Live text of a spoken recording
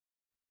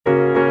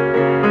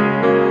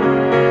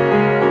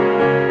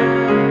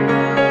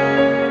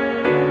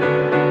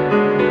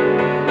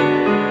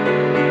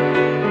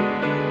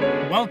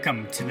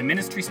Welcome to the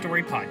Ministry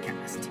Story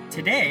Podcast.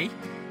 Today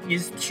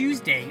is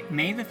Tuesday,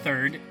 May the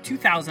 3rd,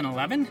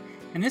 2011,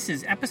 and this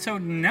is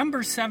episode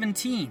number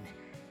 17.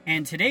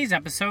 And today's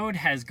episode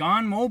has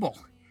gone mobile.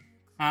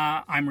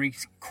 I'm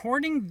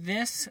recording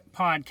this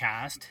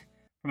podcast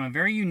from a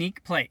very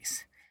unique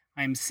place.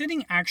 I'm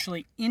sitting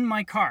actually in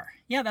my car.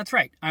 Yeah, that's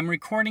right. I'm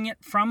recording it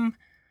from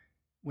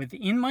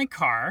within my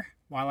car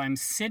while I'm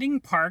sitting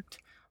parked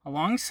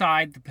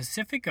alongside the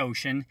Pacific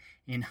Ocean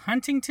in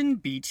Huntington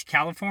Beach,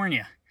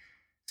 California.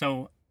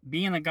 So,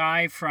 being a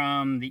guy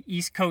from the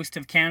east coast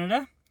of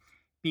Canada,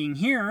 being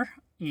here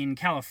in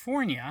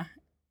California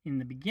in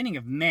the beginning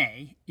of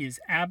May is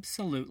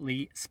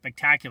absolutely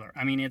spectacular.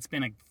 I mean, it's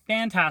been a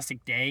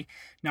fantastic day.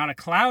 Not a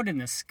cloud in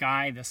the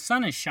sky. The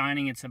sun is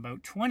shining. It's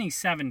about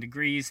 27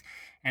 degrees,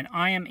 and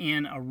I am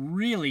in a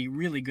really,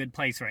 really good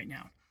place right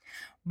now.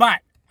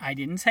 But I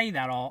didn't say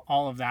that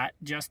all of that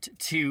just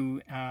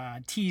to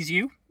tease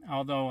you,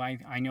 although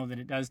I know that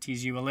it does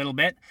tease you a little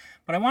bit.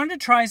 But I wanted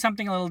to try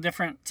something a little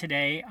different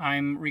today.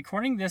 I'm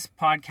recording this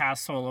podcast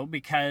solo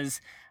because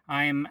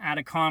I'm at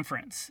a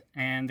conference,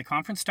 and the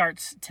conference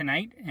starts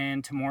tonight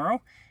and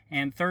tomorrow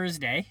and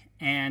Thursday,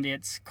 and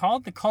it's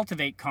called the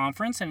Cultivate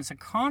Conference, and it's a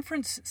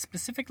conference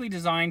specifically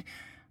designed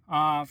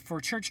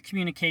for church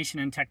communication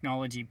and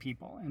technology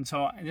people. And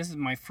so this is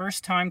my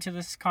first time to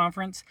this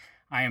conference.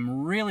 I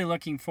am really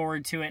looking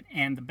forward to it,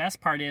 and the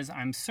best part is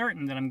I'm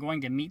certain that I'm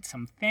going to meet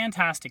some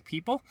fantastic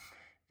people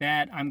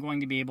that I'm going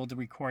to be able to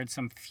record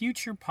some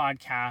future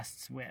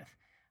podcasts with.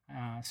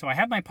 So I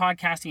have my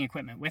podcasting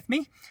equipment with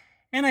me,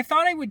 and I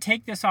thought I would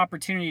take this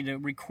opportunity to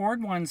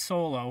record one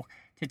solo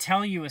to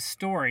tell you a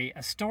story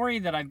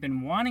that I've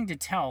been wanting to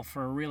tell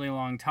for a really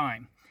long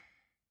time.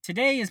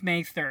 Today is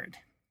May 3rd,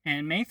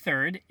 and May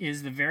 3rd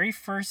is the very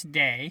first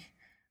day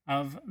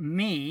of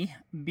me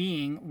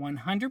being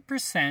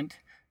 100%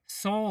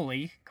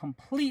 solely,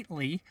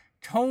 completely,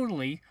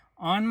 totally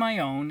on my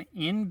own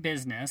in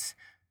business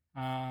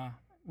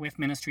with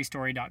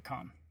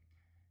ministrystory.com.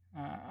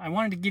 I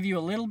wanted to give you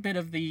a little bit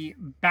of the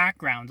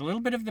background, a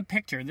little bit of the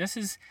picture. This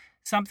is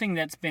something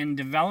that's been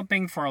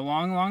developing for a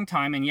long, long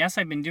time. And yes,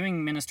 I've been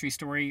doing Ministry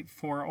Story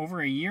for over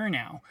a year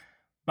now.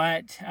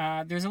 But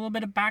there's a little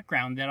bit of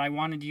background that I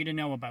wanted you to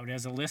know about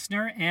as a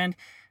listener, and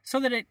so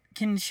that it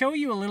can show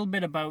you a little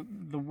bit about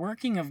the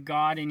working of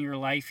God in your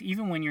life,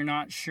 even when you're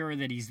not sure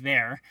that He's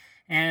there.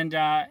 And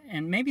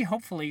maybe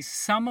hopefully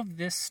some of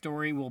this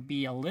story will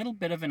be a little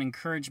bit of an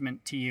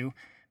encouragement to you,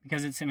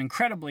 because it's an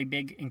incredibly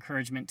big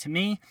encouragement to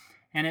me.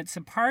 And it's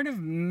a part of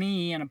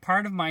me and a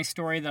part of my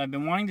story that I've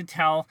been wanting to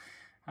tell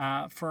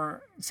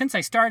since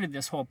I started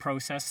this whole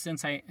process,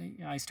 since I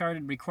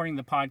started recording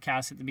the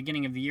podcast at the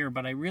beginning of the year,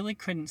 but I really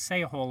couldn't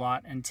say a whole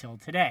lot until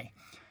today.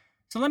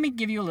 So let me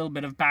give you a little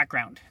bit of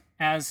background.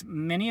 As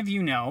many of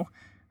you know,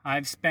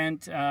 I've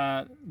spent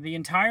the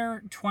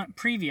entire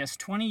previous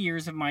 20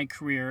 years of my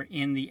career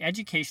in the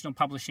educational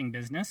publishing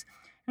business,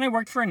 and I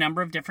worked for a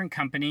number of different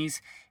companies,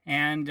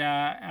 and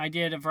I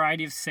did a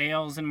variety of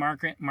sales and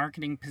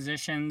marketing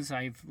positions.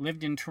 I've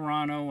lived in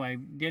Toronto. I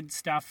did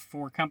stuff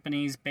for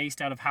companies based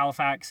out of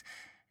Halifax,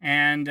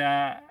 and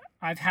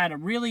I've had a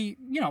really,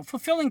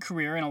 fulfilling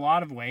career in a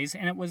lot of ways,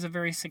 and it was a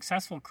very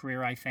successful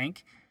career, I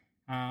think,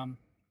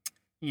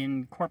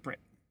 in corporate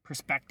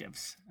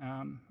perspectives.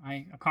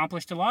 I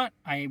accomplished a lot.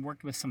 I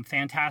worked with some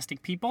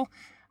fantastic people.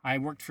 I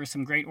worked for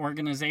some great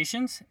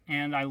organizations,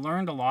 and I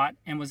learned a lot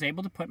and was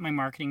able to put my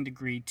marketing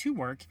degree to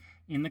work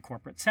in the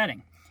corporate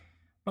setting.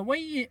 But what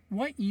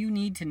you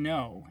need to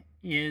know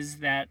is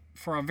that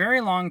for a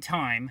very long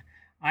time,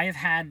 I have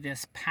had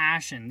this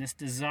passion, this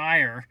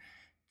desire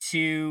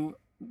to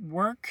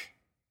work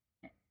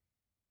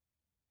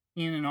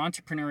in an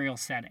entrepreneurial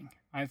setting.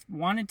 I've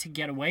wanted to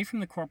get away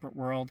from the corporate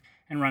world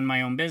and run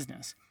my own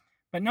business,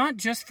 but not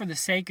just for the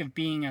sake of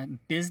being a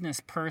business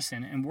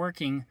person and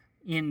working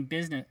in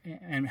business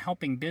and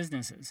helping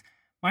businesses.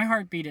 My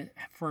heartbeat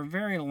for a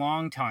very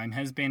long time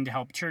has been to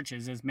help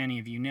churches, as many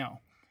of you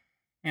know.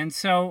 And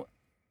so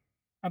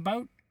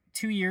about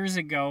 2 years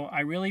ago,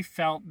 I really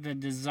felt the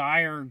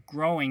desire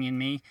growing in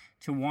me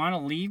to want to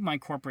leave my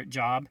corporate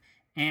job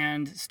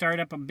and start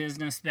up a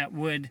business that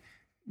would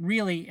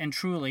really and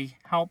truly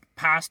help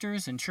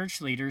pastors and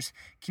church leaders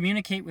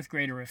communicate with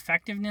greater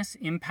effectiveness,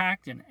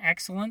 impact, and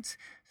excellence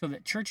so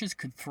that churches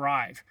could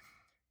thrive.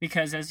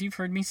 Because as you've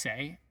heard me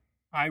say,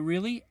 I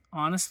really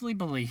honestly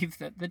believe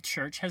that the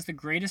church has the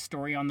greatest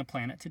story on the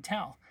planet to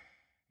tell.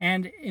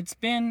 And it's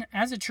been,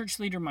 as a church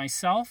leader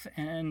myself,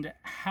 and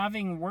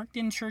having worked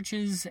in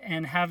churches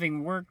and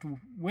having worked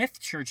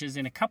with churches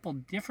in a couple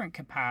different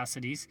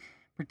capacities,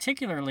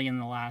 particularly in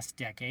the last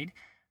decade,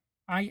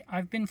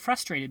 I've been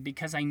frustrated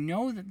because I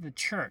know that the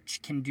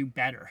church can do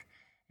better.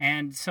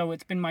 And so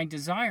it's been my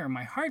desire,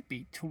 my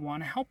heartbeat, to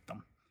want to help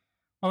them.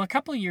 Well, a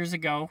couple of years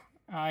ago,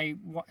 I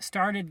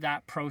started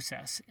that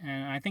process,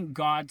 and I think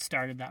God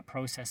started that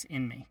process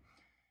in me.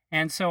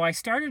 And so I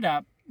started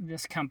up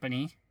this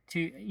company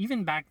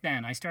even back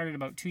then, I started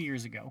about 2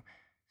 years ago,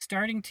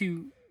 starting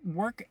to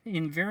work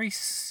in very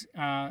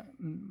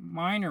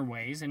minor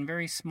ways and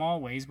very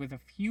small ways with a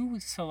few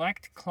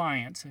select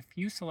clients, a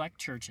few select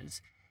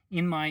churches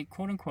in my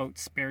quote-unquote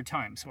spare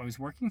time. So I was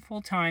working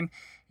full-time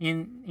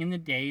in the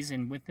days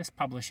and with this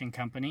publishing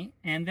company,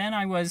 and then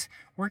I was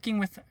working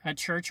with a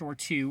church or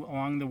two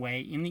along the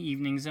way in the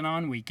evenings and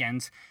on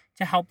weekends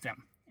to help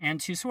them and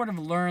to sort of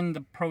learn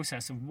the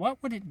process of what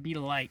would it be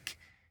like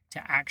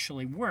to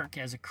actually work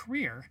as a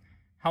career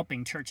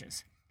helping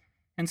churches.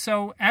 And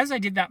so as I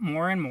did that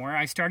more and more,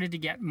 I started to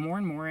get more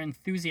and more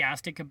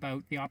enthusiastic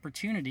about the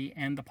opportunity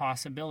and the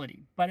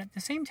possibility. But at the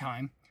same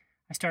time,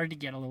 I started to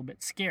get a little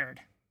bit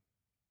scared.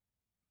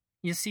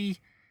 You see,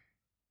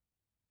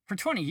 for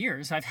 20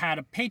 years, I've had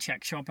a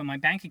paycheck show up in my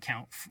bank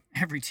account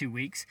every 2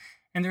 weeks,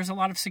 and there's a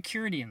lot of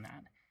security in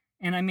that.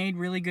 And I made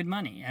really good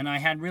money, and I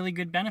had really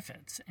good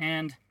benefits,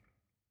 and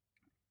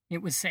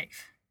it was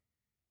safe.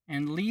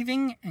 And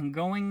leaving and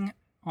going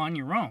on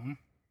your own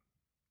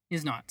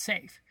is not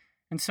safe.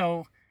 And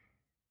so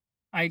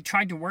I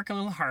tried to work a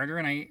little harder,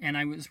 and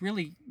I was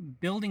really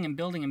building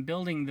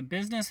the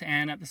business,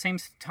 and at the same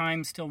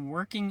time still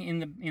working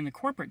in the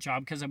corporate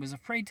job because I was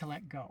afraid to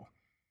let go.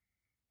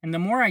 And the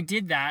more I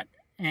did that,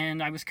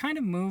 and I was kind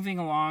of moving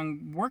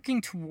along, working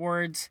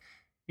towards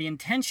the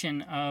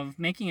intention of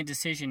making a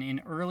decision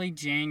in early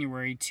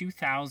January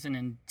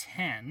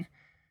 2010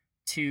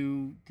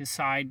 to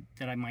decide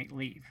that I might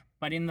leave.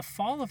 But in the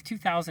fall of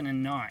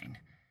 2009,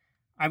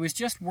 I was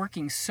just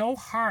working so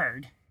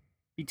hard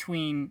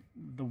between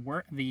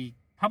the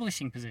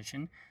publishing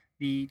position,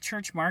 the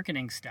church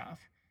marketing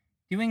stuff,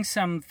 doing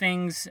some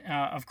things,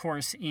 of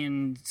course,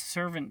 in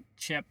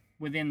servantship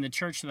within the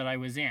church that I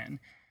was in,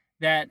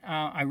 that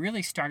I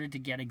really started to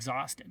get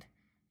exhausted.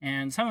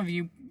 And some of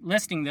you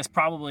listening this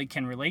probably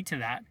can relate to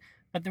that.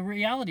 But the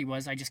reality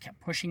was I just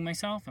kept pushing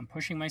myself,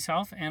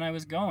 and I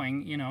was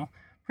going,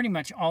 pretty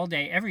much all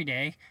day, every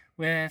day,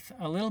 with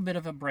a little bit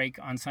of a break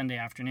on Sunday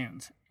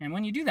afternoons. And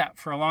when you do that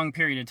for a long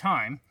period of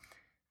time,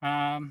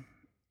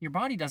 your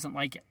body doesn't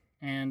like it.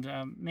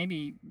 And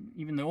maybe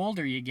even the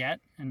older you get,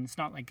 and it's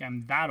not like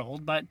I'm that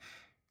old, but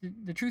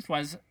the truth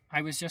was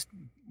I was just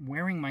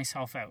wearing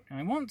myself out. And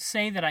I won't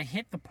say that I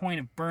hit the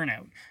point of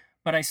burnout,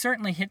 but I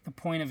certainly hit the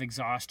point of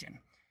exhaustion.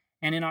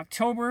 And in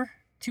October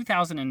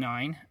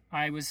 2009,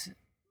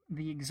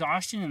 the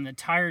exhaustion and the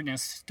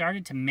tiredness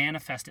started to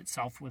manifest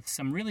itself with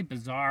some really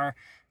bizarre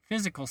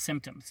physical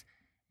symptoms.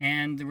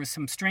 And there was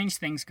some strange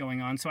things going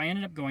on. So I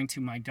ended up going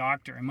to my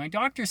doctor. And my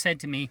doctor said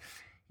to me,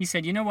 he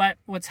said, you know what?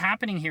 What's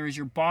happening here is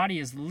your body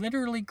is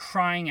literally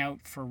crying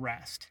out for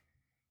rest.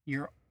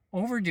 You're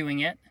overdoing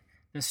it.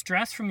 The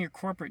stress from your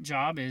corporate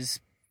job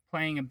is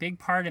playing a big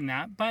part in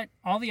that, but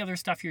all the other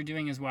stuff you're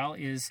doing as well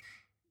is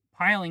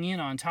piling in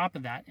on top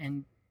of that,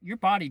 and your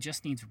body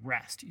just needs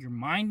rest. Your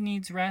mind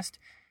needs rest,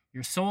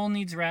 your soul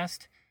needs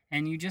rest,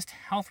 and you just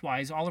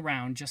health-wise all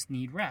around just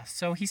need rest.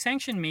 So he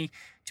sanctioned me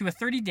to a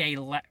 30-day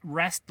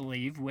rest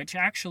leave, which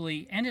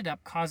actually ended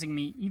up causing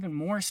me even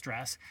more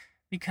stress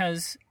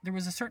because there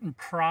was a certain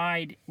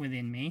pride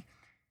within me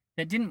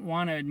that didn't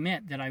want to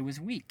admit that I was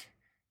weak,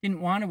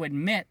 didn't want to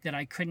admit that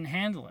I couldn't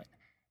handle it.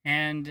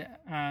 And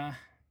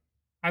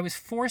I was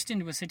forced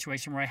into a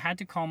situation where I had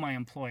to call my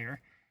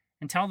employer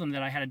and tell them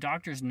that I had a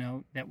doctor's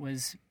note that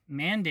was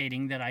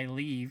mandating that I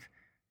leave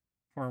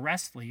for a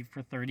rest leave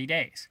for 30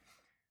 days.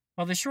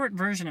 Well, the short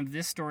version of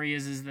this story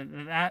is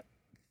that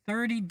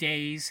 30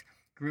 days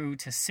grew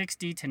to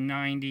 60 to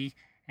 90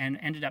 and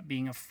ended up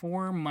being a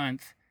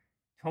 4-month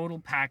total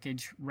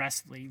package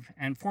rest leave.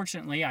 And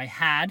fortunately, I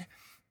had,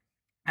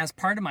 as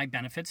part of my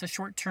benefits, a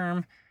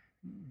short-term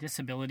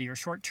disability or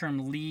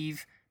short-term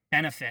leave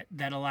benefit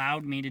that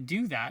allowed me to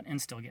do that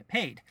and still get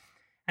paid.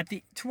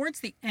 Towards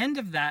the end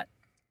of that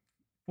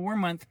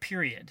 4-month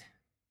period,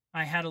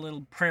 I had a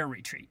little prayer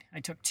retreat.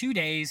 I took 2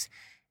 days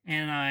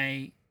and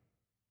I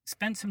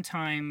spent some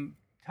time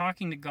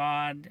talking to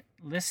God,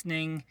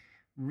 listening,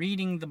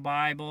 reading the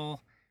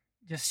Bible,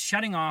 just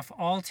shutting off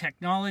all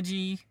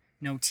technology,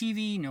 no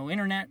TV, no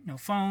internet, no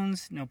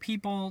phones, no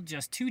people,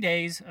 just 2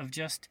 days of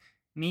just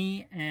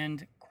me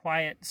and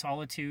quiet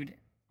solitude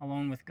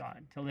alone with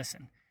God to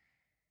listen.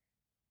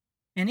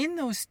 And in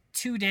those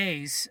 2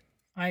 days,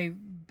 I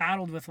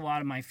battled with a lot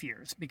of my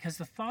fears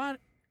because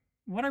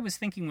what I was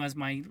thinking was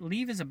my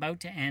leave is about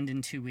to end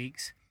in 2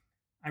 weeks.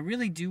 I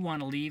really do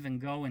want to leave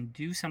and go and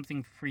do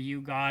something for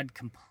you, God,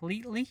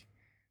 completely,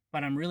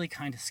 but I'm really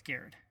kind of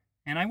scared.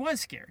 And I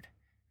was scared.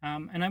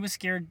 And I was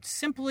scared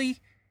simply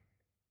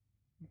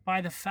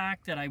by the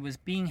fact that I was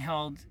being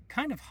held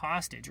kind of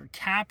hostage or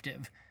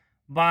captive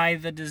by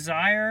the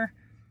desire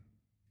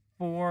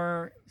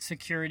for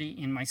security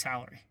in my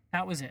salary.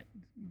 That was it.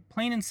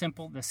 Plain and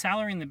simple, the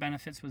salary and the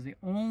benefits was the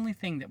only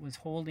thing that was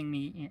holding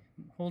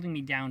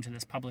me down to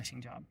this publishing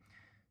job.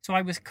 So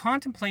I was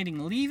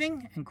contemplating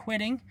leaving and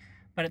quitting,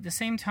 but at the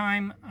same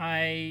time,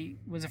 I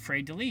was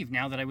afraid to leave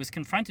now that I was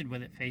confronted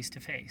with it face to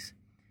face.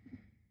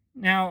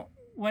 Now,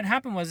 what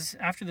happened was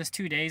after this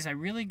 2 days, I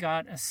really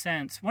got a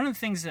sense. One of the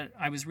things that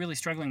I was really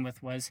struggling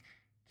with was,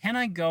 can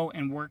I go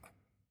and work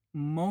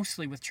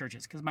mostly with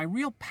churches, because my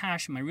real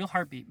passion, my real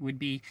heartbeat would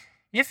be,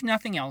 if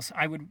nothing else,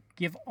 I would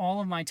give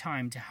all of my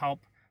time to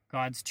help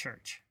God's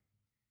church.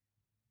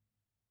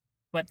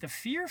 But the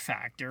fear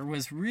factor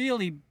was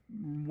really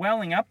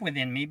welling up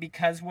within me,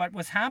 because what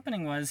was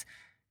happening was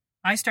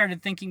I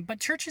started thinking, but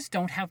churches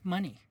don't have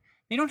money.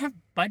 They don't have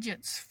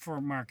budgets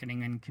for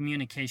marketing and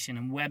communication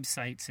and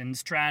websites and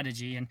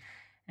strategy.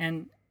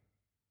 And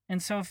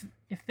so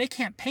if they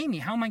can't pay me,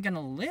 how am I going to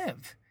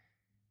live?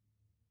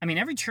 I mean,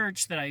 every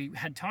church that I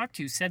had talked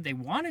to said they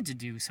wanted to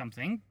do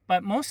something,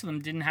 but most of them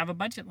didn't have a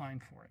budget line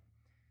for it.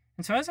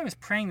 And so as I was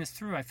praying this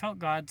through, I felt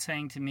God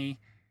saying to me,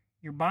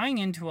 you're buying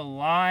into a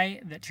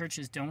lie that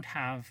churches don't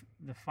have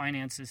the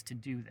finances to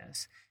do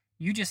this.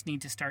 You just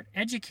need to start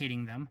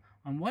educating them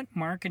on what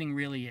marketing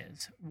really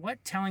is,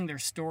 what telling their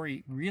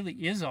story really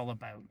is all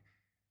about,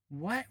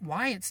 why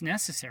it's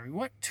necessary,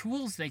 what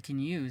tools they can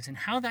use, and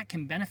how that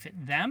can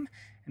benefit them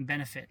and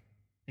benefit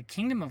the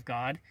kingdom of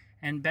God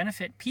and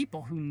benefit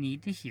people who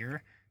need to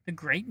hear the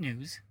great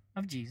news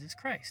of Jesus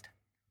Christ.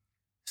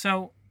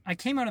 So I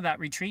came out of that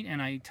retreat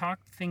and I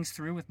talked things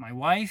through with my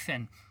wife,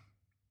 and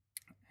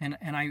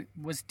I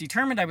was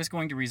determined I was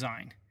going to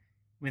resign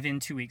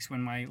within 2 weeks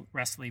when my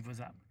rest leave was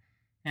up.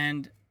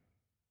 And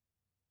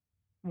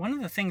one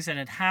of the things that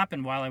had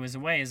happened while I was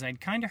away is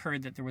I'd kind of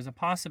heard that there was a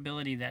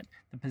possibility that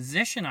the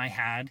position I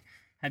had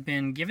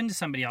been given to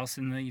somebody else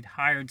and they'd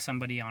hired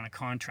somebody on a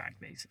contract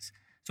basis.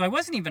 So I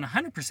wasn't even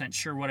 100%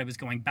 sure what I was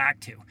going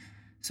back to.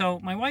 So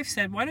my wife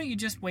said, why don't you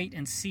just wait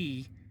and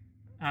see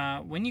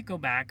when you go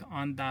back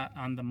on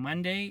the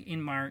Monday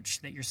in March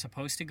that you're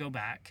supposed to go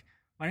back,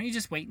 why don't you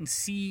just wait and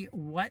see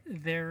what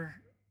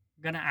they're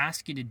going to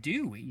ask you to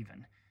do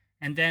even?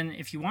 And then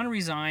if you want to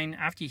resign,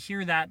 after you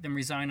hear that, then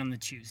resign on the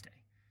Tuesday.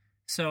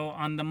 So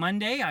on the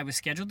Monday, I was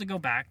scheduled to go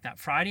back. That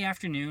Friday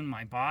afternoon,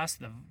 my boss,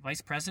 the vice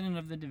president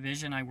of the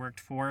division I worked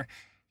for,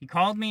 he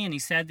called me and he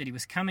said that he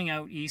was coming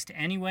out east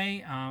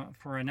anyway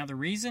for another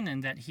reason,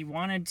 and that he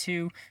wanted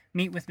to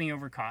meet with me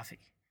over coffee.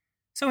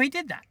 So he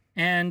did that,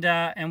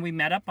 and we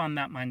met up on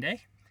that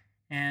Monday.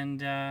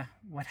 And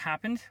what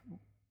happened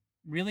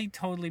really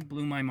totally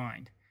blew my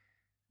mind.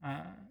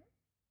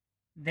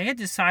 They had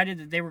decided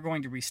that they were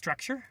going to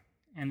restructure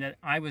and that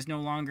I was no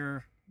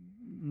longer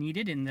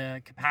needed in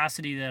the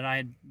capacity that I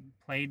had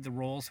played the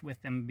roles with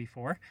them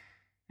before.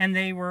 And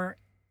they were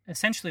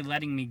essentially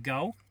letting me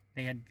go.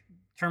 They had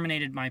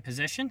terminated my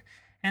position,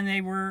 and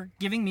they were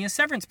giving me a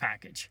severance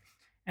package.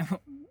 And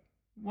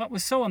what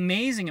was so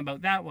amazing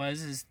about that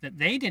is that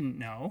they didn't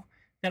know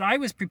that I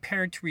was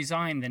prepared to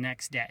resign the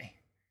next day.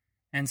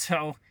 And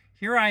so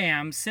here I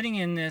am sitting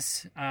in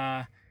this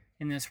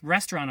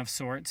restaurant of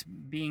sorts,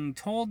 being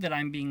told that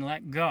I'm being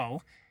let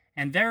go.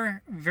 And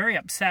they're very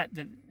upset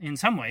that, in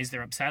some ways,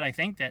 they're upset, I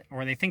think,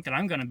 or they think that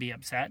I'm going to be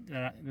upset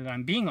that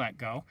I'm being let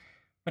go.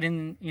 But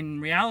in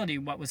reality,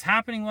 what was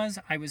happening was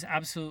I was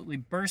absolutely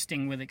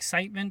bursting with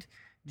excitement,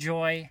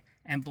 joy,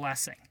 and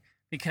blessing,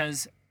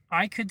 because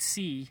I could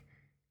see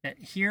that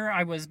here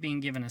I was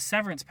being given a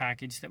severance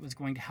package that was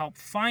going to help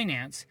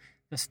finance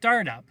the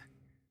startup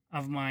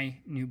of my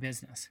new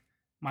business,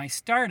 my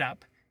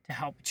startup to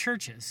help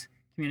churches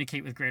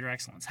communicate with greater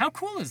excellence. How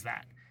cool is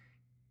that?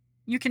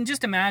 You can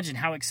just imagine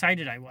how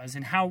excited I was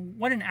and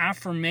what an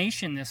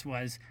affirmation this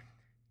was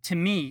to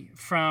me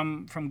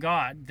from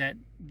God,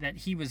 that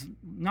he was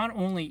not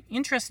only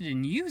interested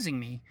in using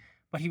me,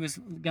 but he was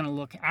going to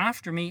look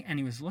after me, and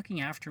he was looking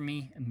after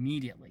me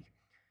immediately.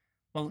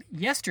 Well,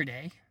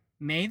 yesterday,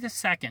 May the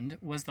 2nd,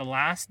 was the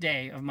last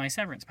day of my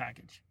severance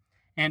package.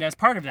 And as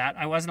part of that,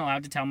 I wasn't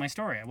allowed to tell my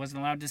story. I wasn't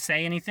allowed to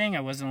say anything.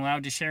 I wasn't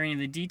allowed to share any of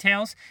the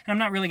details. And I'm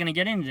not really going to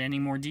get into any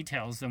more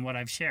details than what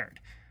I've shared.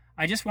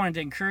 I just wanted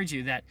to encourage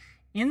you that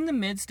in the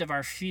midst of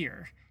our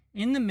fear,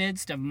 in the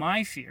midst of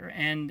my fear,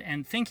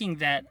 and thinking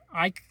that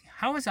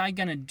how was I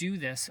going to do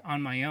this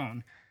on my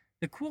own,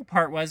 the cool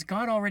part was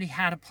God already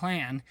had a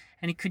plan,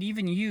 and he could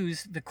even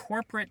use the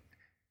corporate,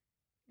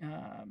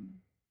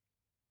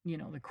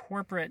 the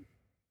corporate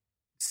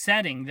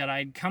setting that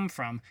I'd come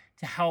from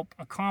to help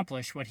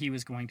accomplish what he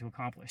was going to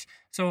accomplish.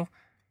 So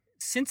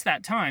since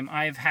that time,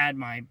 I've had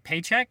my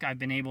paycheck. I've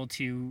been able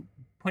to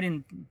put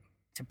into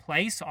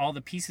place all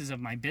the pieces of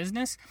my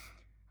business.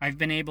 I've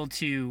been able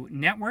to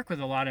network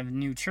with a lot of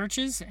new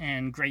churches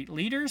and great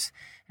leaders,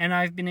 and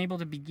I've been able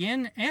to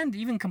begin and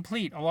even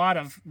complete a lot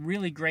of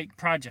really great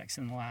projects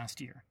in the last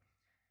year.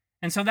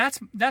 And so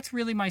that's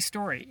really my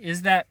story,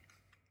 is that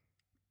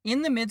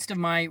in the midst of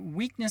my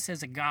weakness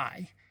as a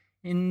guy,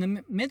 in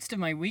the midst of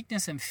my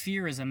weakness and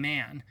fear as a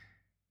man,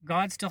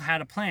 God still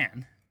had a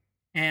plan.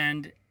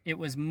 And it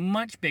was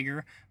much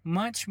bigger,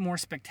 much more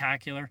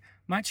spectacular,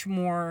 much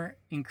more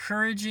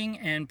encouraging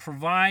and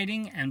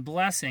providing and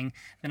blessing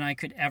than I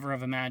could ever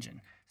have imagined.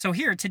 So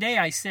here, today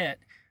I sit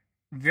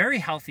very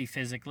healthy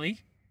physically,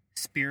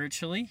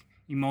 spiritually,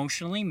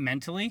 emotionally,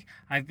 mentally.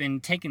 I've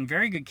been taken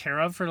very good care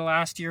of for the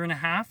last year and a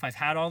half. I've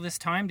had all this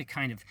time to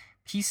kind of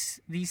piece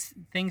these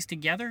things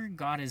together.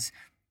 God has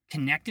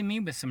connected me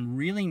with some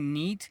really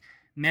neat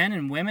men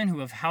and women who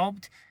have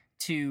helped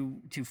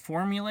to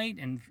formulate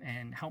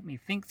and help me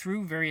think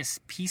through various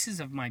pieces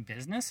of my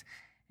business.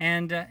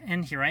 And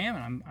here I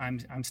am,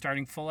 and I'm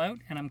starting full out,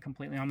 and I'm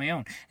completely on my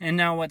own. And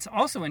now what's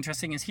also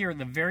interesting is here,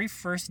 the very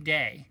first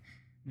day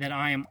that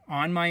I am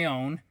on my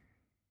own,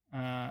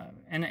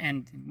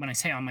 and when I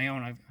say on my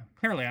own,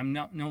 I'm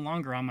no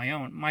longer on my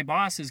own. My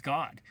boss is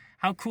God.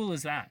 How cool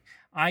is that?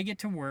 I get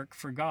to work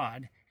for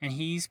God, and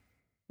He's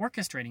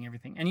orchestrating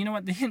everything. And you know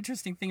what? The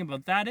interesting thing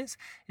about that is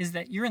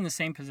that you're in the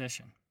same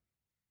position.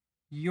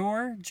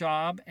 Your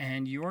job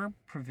and your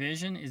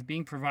provision is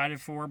being provided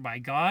for by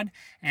God,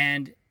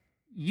 and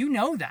you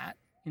know that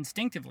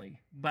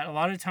instinctively, but a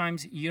lot of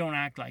times you don't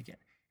act like it,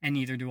 and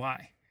neither do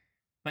I.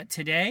 But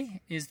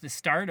today is the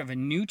start of a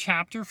new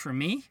chapter for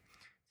me.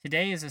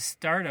 Today is a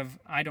start of,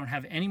 I don't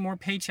have any more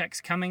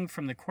paychecks coming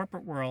from the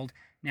corporate world.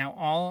 Now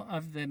all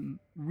of the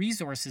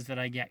resources that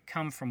I get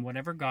come from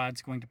whatever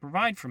God's going to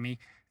provide for me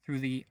through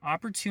the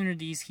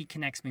opportunities He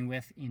connects me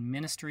with in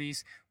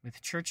ministries,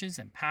 with churches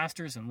and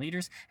pastors and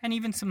leaders, and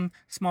even some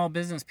small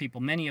business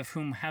people, many of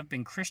whom have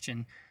been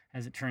Christian,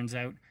 as it turns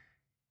out,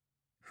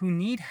 who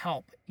need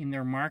help in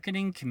their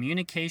marketing,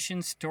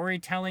 communication,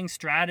 storytelling,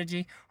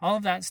 strategy, all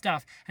of that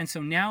stuff. And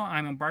so now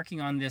I'm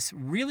embarking on this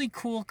really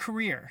cool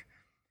career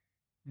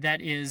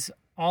that is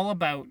all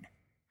about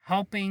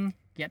helping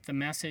get the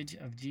message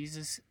of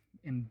Jesus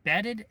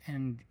embedded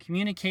and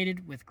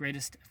communicated with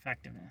greatest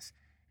effectiveness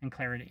and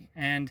clarity.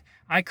 And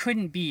I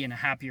couldn't be in a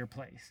happier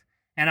place.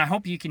 And I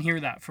hope you can hear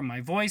that from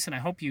my voice, and I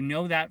hope you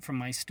know that from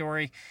my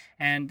story.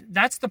 And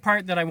that's the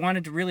part that I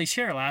wanted to really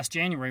share last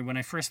January when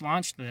I first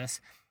launched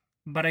this,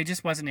 but I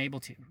just wasn't able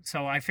to.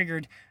 So I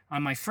figured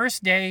on my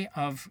first day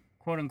of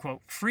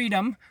quote-unquote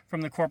freedom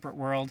from the corporate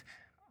world,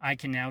 I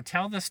can now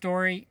tell the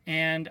story,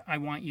 and I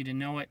want you to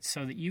know it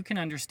so that you can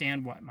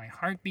understand what my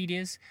heartbeat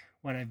is,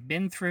 what I've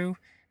been through,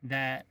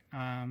 that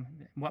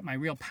what my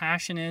real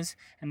passion is,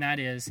 and that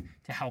is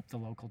to help the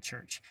local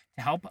church,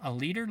 to help a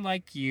leader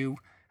like you,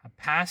 a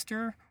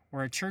pastor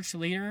or a church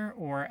leader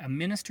or a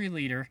ministry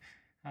leader,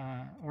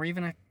 or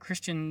even a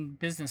Christian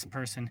business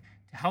person,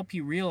 to help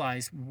you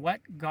realize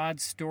what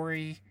God's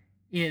story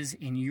is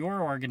in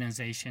your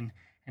organization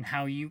and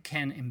how you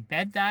can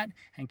embed that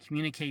and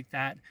communicate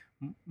that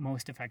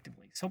most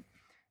effectively. So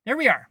there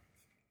we are.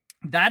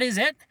 That is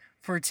it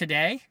for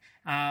today.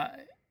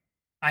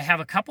 I have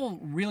a couple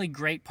really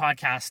great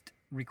podcast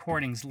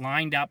recordings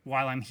lined up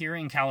while I'm here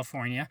in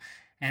California.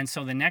 And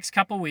so the next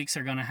couple weeks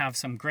are going to have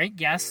some great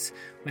guests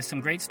with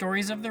some great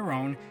stories of their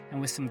own and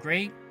with some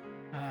great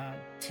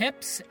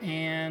tips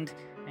and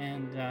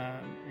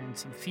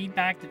some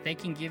feedback that they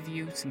can give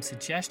you, some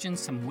suggestions,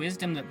 some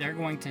wisdom that they're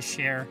going to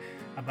share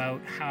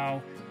about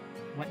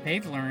what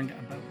they've learned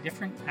about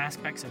different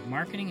aspects of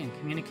marketing and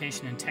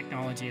communication and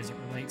technology as it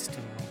relates to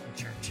the local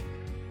church.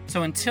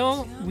 So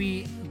until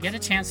we get a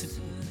chance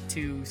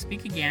to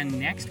speak again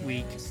next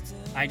week,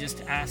 I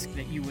just ask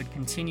that you would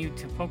continue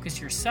to focus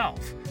yourself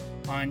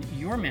on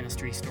your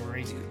ministry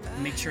story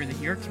and make sure that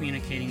you're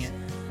communicating it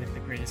with the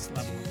greatest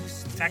level of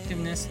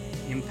effectiveness,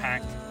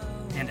 impact,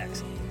 and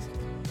excellence.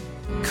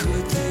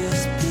 Could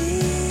this be